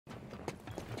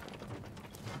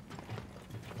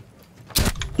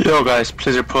Yo guys,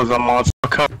 please report that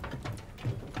motherfucker.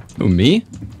 Who, me?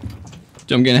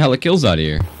 I'm getting hella kills out of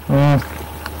here.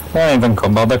 I don't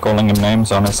even bother calling him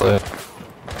names, honestly.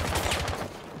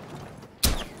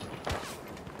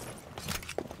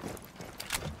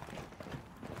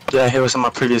 Yeah, he was in my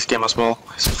previous game as well.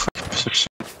 He's a fucking piece of shit.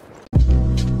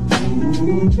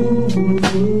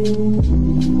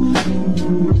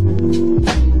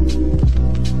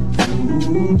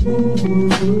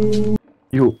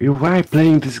 You why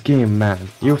playing this game, man?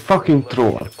 You fucking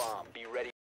troll.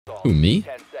 Who, me?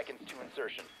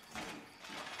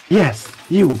 Yes,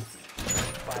 you.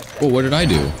 Well, what did I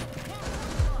do?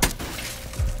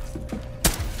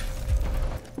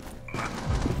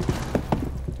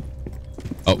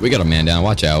 Oh, we got a man down,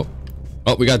 watch out.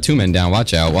 Oh, we got two men down,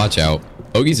 watch out, watch out.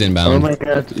 Ogie's inbound. Oh my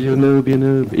god, you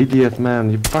noob, idiot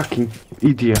man, you fucking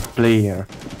idiot player.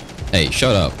 Hey,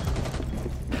 shut up.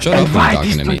 Shut And up when why you're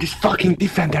talking to me. this fucking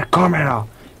defender camera?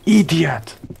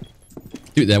 Idiot!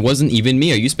 Dude, that wasn't even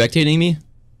me. Are you spectating me?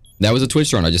 That was a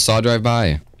Twitch run. I just saw it drive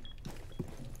by.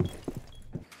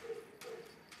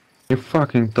 You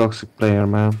fucking toxic player,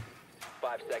 man.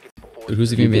 Dude,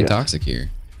 who's even being toxic here?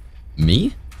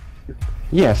 Me?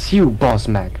 Yes, you, boss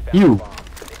mag. You.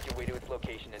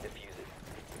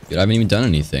 Dude, I haven't even done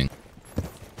anything.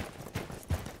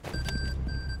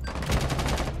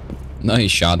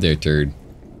 Nice shot there, turd.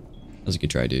 That was a good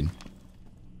try, dude.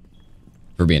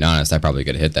 For being honest, I probably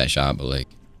could have hit that shot, but like,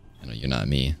 you know, you're not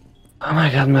me. Oh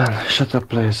my god, man, shut up,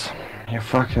 please. You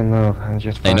fucking noob, and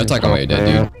you Hey, no talking about your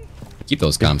dead, dude. Keep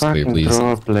those comms clear, please. You fucking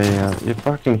troll player. You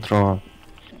fucking troll.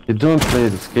 You don't play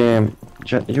this game.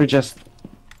 You just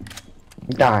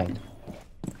died.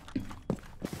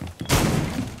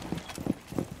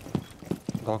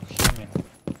 Dog him.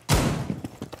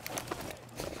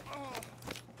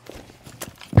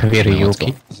 Very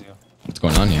yuki. What's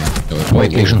going on here?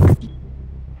 White vision.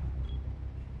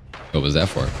 What was that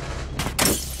for?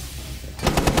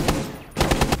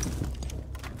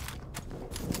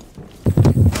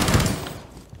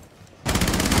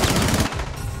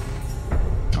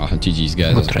 Oh, GG's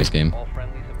guys, that was a close game.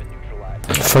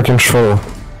 Fucking troll.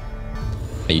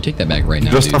 Hey, you take that back right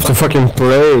now, Just dude. have to fucking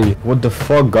play. What the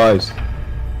fuck, guys?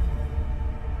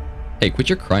 Hey, quit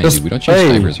your crying, Just dude. We don't choose play.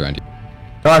 snipers around here.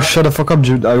 Ah, shut the fuck up,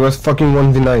 dude. I was fucking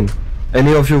 1v9.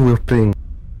 Any of you were playing.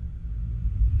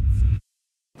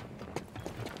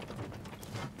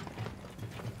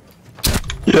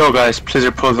 Yo guys, please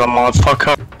report that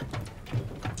motherfucker.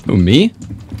 Who, me?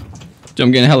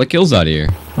 I'm getting hella kills out of here.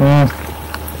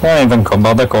 I don't even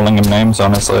bother calling him names,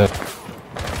 honestly.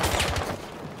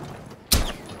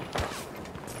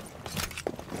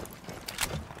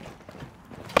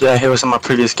 Yeah, he was in my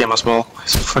previous game as well.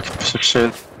 He's a fucking piece of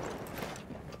shit.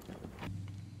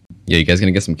 Yeah, you guys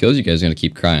gonna get some kills? You guys gonna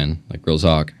keep crying like Girls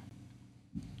Hawk?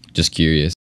 Just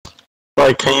curious.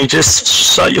 Like, can you just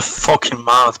shut your fucking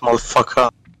mouth, motherfucker?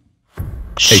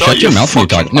 Hey, shut your mouth when you're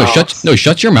talking. No,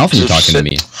 shut your mouth when you're talking to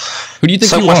me. Who do you think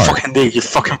Suck you my are? fucking dick, you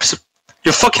fucking piece of...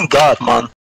 You're fucking god, man.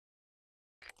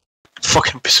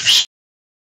 Fucking piece of shit.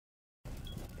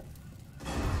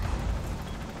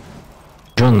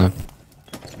 John,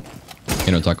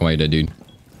 You know, talking while you're dead, dude.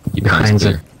 Keep behind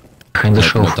the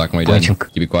show. No talking while you're Waiting.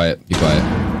 dead. Keep it quiet. Be quiet.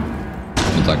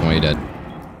 No talking while you're dead.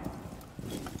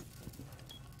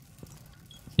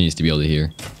 He needs to be able to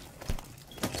hear.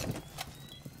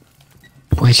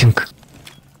 Waiting.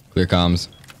 Clear comms.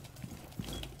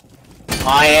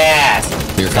 My ass!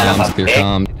 Clear comms. Clear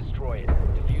comms.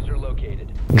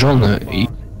 John, the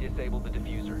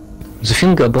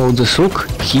thing about this rook,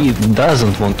 he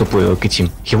doesn't want to play like a team.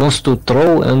 He wants to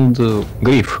troll and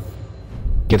grief.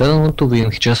 He doesn't want to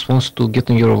win, he just wants to get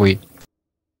in your way.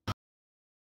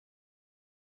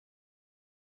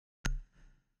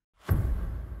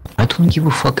 I don't give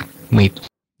a fuck, mate.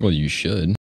 Well, you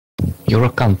should. You're a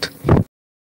cunt.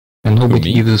 And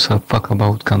nobody me? gives a fuck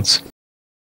about cunts.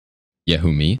 Yeah,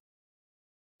 who, me?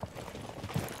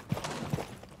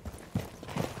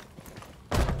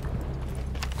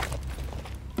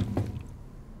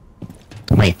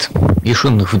 Mate, you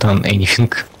shouldn't have done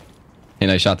anything. Hey,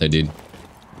 nice shot there, dude.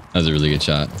 That was a really good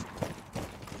shot.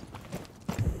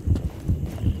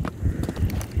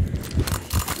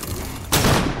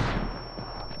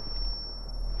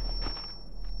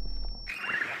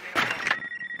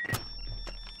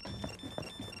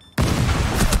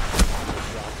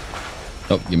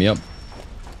 Oh, give me up.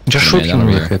 Just Yeah, shoot man, him down in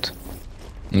over the here. head.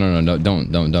 No,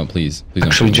 don't, please. Please don't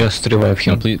Actually, shoot me. just revive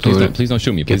him. No, please don't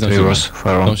shoot me. Please Get don't shoot reverse me.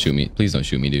 fire on. Don't shoot me. Please don't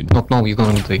shoot me, dude. No, you're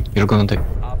gonna die. You're gonna die.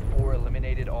 Op 4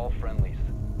 eliminated all friendlies.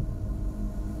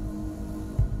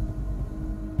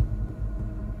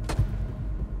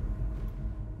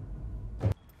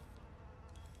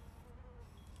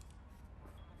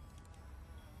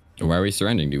 why are we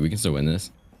surrendering, dude? We can still win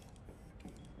this.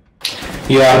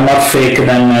 You are more fake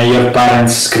than your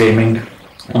parents screaming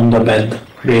on the bed,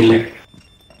 really.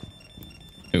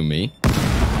 Who, me?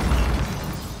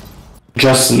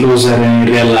 Just loser in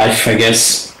real life, I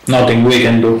guess. Nothing we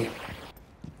can do.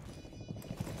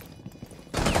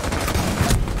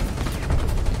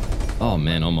 Oh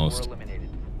man, almost.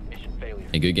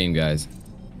 Hey, good game, guys.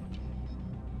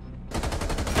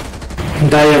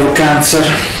 Die of cancer.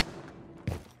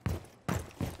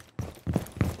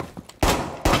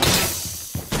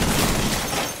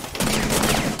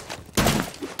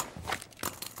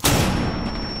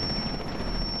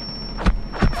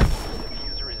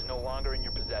 Diffuser is no longer in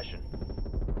your possession.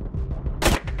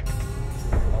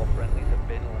 All friendlies have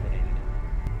been eliminated.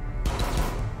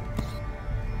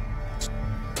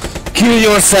 Kill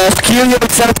yourself, kill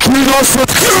yourself, kill yourself,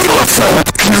 kill yourself,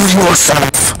 kill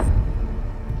yourself.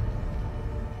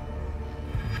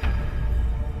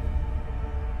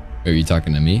 Are you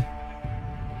talking to me?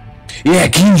 Yeah,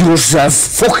 kill yourself,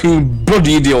 fucking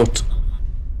bloody idiot.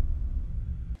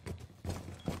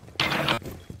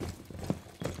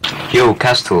 Yo,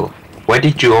 Castle, why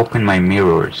did you open my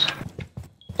mirrors?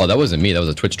 Oh, that wasn't me. That was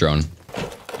a Twitch drone.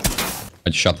 I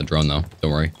just shot the drone though.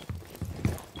 Don't worry.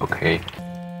 Okay.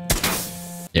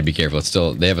 Yeah, be careful. It's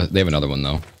still they have another one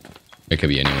though. It could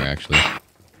be anywhere actually.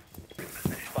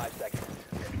 5 seconds.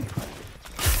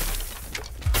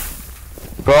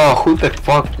 Bro, who the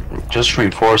fuck just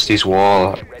reinforced this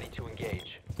wall? Get ready to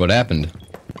engage. What happened?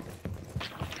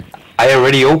 I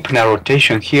already opened a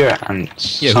rotation here and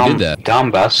Yeah, who some did that?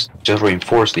 dumbass just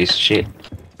reinforced this shit. I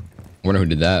wonder who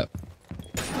did that.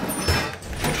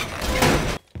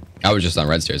 I was just on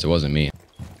red stairs. It wasn't me.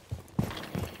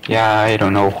 Yeah, I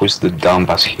don't know who's the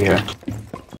dumbass here.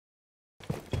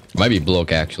 It might be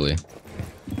Bloke actually.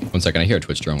 One second, I hear a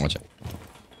Twitch drone. Watch it.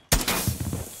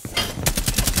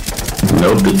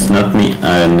 Nope, it's not me.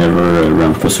 I never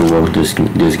ran for so well this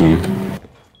game.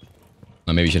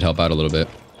 Maybe you should help out a little bit.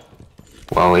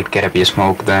 Well, it gotta be a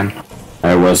smoke then.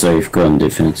 I was AFK on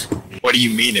defense. What do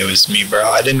you mean it was me, bro?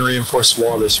 I didn't reinforce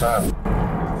wall this round.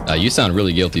 You sound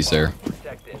really guilty, sir.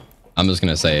 I'm just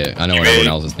gonna say it. I know what everyone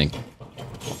else is thinking.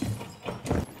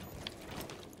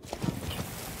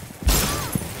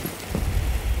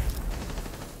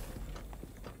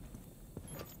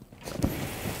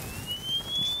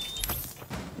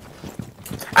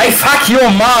 I fuck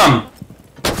your mom!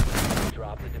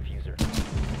 Drop the diffuser.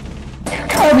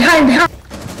 Oh, behind.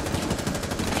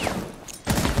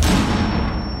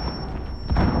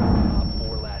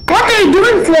 What are you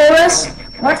doing, Flores?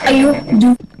 What are you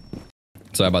doing?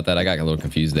 Sorry about that. I got a little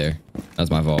confused there.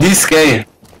 That's my fault. This guy.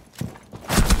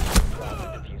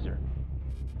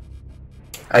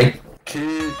 I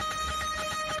killed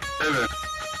Evan.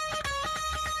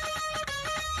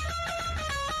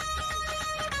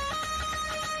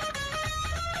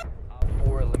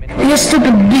 You're a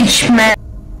stupid bitch, man.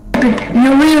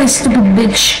 You're really stupid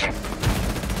bitch.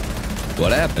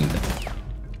 What happened?